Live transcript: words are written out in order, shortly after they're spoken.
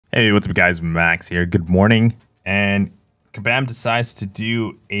Hey, what's up, guys? Max here. Good morning. And Kabam decides to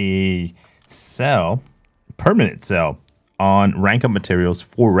do a sell, permanent sell on Rank Up Materials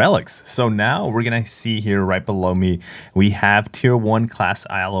for relics. So now we're going to see here right below me, we have tier 1 class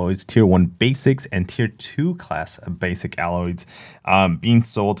alloys, tier 1 basics, and tier 2 class basic alloys being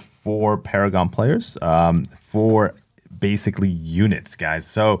sold for Paragon players for basically units, guys.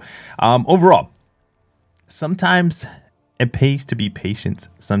 So overall, sometimes it pays to be patient.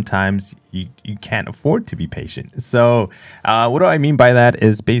 Sometimes you can't afford to be patient. So what do I mean by that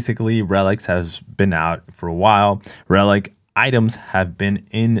is basically relics has been out for a while. Relic items have been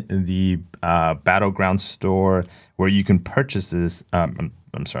in the battleground store where you can purchase this. I'm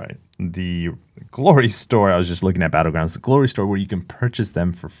sorry, the glory store. I was just looking at battlegrounds. The glory store where you can purchase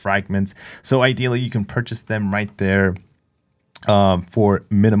them for fragments. So ideally you can purchase them right there for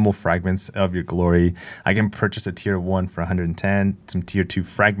minimal fragments of your glory. I can purchase a tier 1 for 110, some tier 2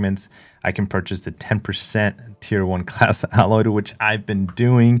 fragments. I can purchase the 10% tier 1 class alloy, which I've been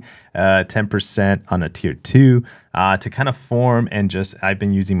doing 10% on a tier 2 to kind of form, and just I've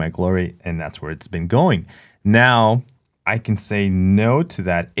been using my glory, and that's where it's been going. Now I can say no to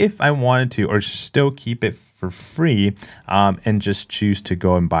that if I wanted to, or still keep it for free and just choose to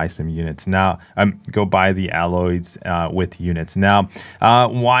go and buy some units. Now, go buy the alloys with units. Now,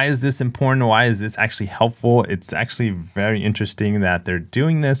 why is this important? Why is this actually helpful? It's actually very interesting that they're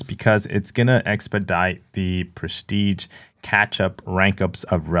doing this because it's going to expedite the prestige catch-up rank ups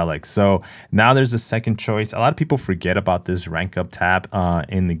of relics. So now there's a second choice. A lot of people forget about this rank up tab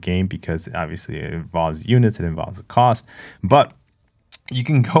in the game because obviously it involves units, it involves a cost, but you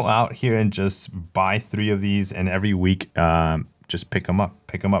can go out here and just buy 3 of these, and every week just pick them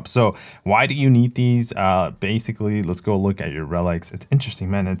up. So why do you need these? Basically, let's go look at your relics. It's interesting,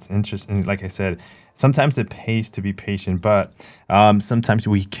 man. It's interesting. Like I said, sometimes it pays to be patient, but sometimes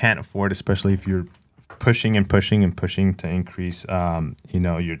we can't afford, especially if you're pushing to increase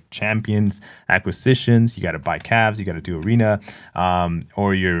your champions acquisitions. You got to buy calves, you got to do arena,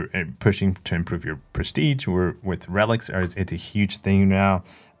 or you're pushing to improve your prestige. With relics, it's a huge thing now.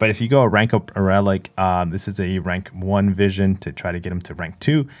 But if you go rank up a relic, this is a rank 1 vision to try to get them to rank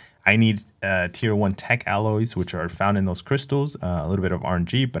 2. I need tier 1 tech alloys, which are found in those crystals, a little bit of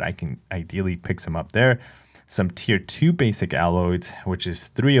RNG, but I can ideally pick some up there. Some tier 2 basic alloys, which is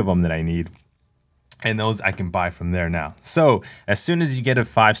 3 of them that I need. And those I can buy from there now. So as soon as you get a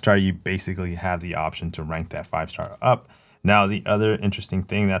 5-star, you basically have the option to rank that 5-star up. Now, the other interesting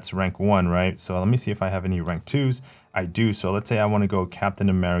thing, that's rank 1, right? So let me see if I have any rank 2s. I do. So let's say I want to go Captain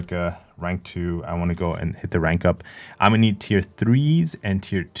America, rank 2. I want to go and hit the rank up. I'm going to need tier 3s and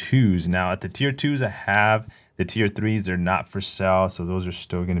tier 2s. Now, at the tier 2s I have, the tier 3s, they're not for sale. So those are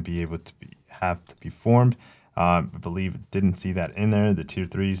still going to be able to have to be formed. I believe didn't see that in there. The tier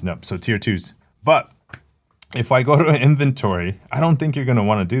 3s, nope. So tier 2s. But if I go to inventory, I don't think you're going to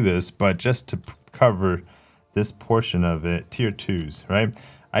want to do this, but just to cover this portion of it, tier 2s, right?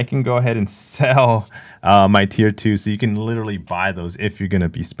 I can go ahead and sell my tier 2, so you can literally buy those if you're going to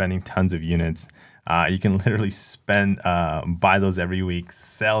be spending tons of units. You can literally buy those every week,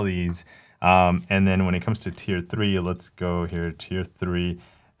 sell these. And then when it comes to tier 3, let's go here, tier 3.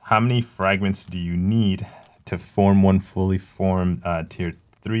 How many fragments do you need to form one fully formed tier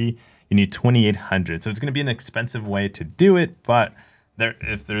 3? You need 2,800. So it's going to be an expensive way to do it, but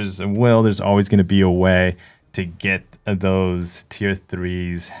if there's a will, there's always going to be a way to get those tier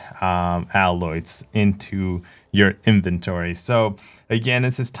 3s alloys into your inventory. So again,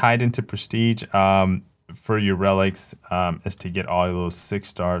 this is tied into prestige for your relics, is to get all of those 6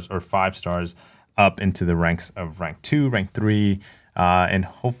 stars or 5 stars up into the ranks of rank 2, rank 3, and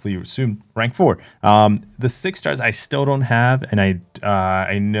hopefully soon rank 4. The 6 stars I still don't have, and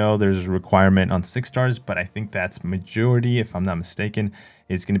I know there's a requirement on 6 stars, but I think that's majority, if I'm not mistaken.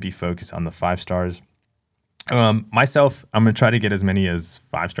 It's going to be focused on the 5 stars. Myself, I'm going to try to get as many as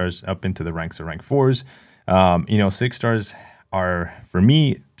 5 stars up into the ranks of rank 4s. 6 stars are, for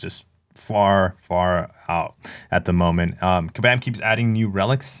me, just far out at the moment. Kabam keeps adding new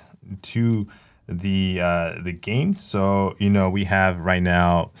relics to the game. So we have right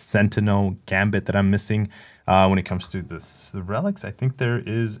now Sentinel Gambit that I'm missing. When it comes to the relics, I think there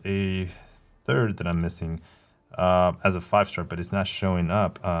is a 3rd that I'm missing as a 5-star, but it's not showing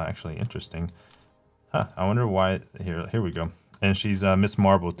up. Actually, interesting. I wonder why. Here we go. And she's Miss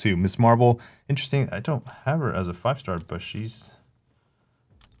Marble too. Miss Marble, interesting. I don't have her as a 5-star, but she's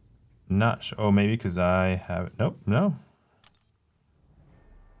not. Oh, maybe because I have. Nope, no.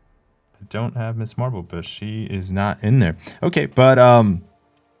 I don't have Miss Marble, but she is not in there. Okay, but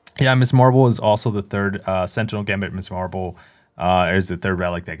yeah, Miss Marble is also the 3rd Sentinel Gambit Miss Marble There's the third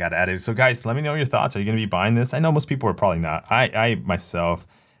relic that got added. So guys, let me know your thoughts. Are you going to be buying this? I know most people are probably not. I myself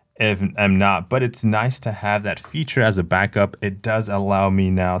am not, but it's nice to have that feature as a backup. It does allow me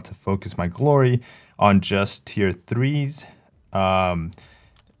now to focus my glory on just tier 3s,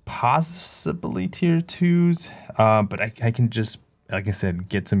 possibly tier 2s, but I can just, like I said,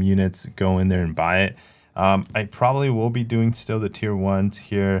 get some units, go in there and buy it. I probably will be doing still the tier 1s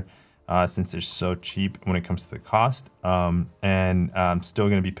here, since they're so cheap when it comes to the cost. And I'm still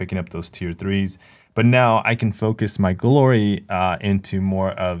going to be picking up those tier 3s. But now I can focus my glory into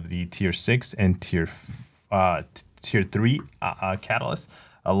more of the tier 6 and tier 3 catalysts,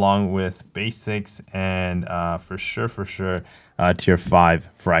 along with basics and for sure tier 5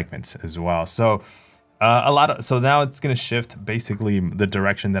 fragments as well. So so now it's going to shift basically the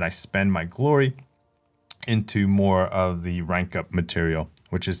direction that I spend my glory into more of the rank up material,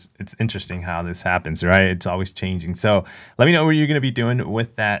 which is, it's interesting how this happens, right? It's always changing. So let me know what you're going to be doing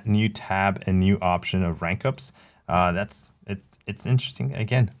with that new tab and new option of rank ups. It's interesting.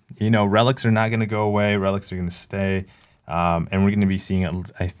 Again, you know, relics are not going to go away. Relics are going to stay. And we're going to be seeing,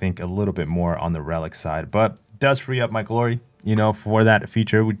 I think, a little bit more on the relic side, but it does free up my glory, you know, for that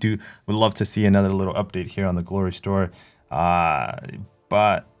feature. Would love to see another little update here on the glory store.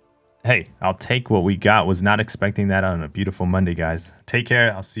 But hey, I'll take what we got. Was not expecting that on a beautiful Monday, guys. Take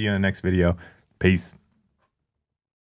care. I'll see you in the next video. Peace.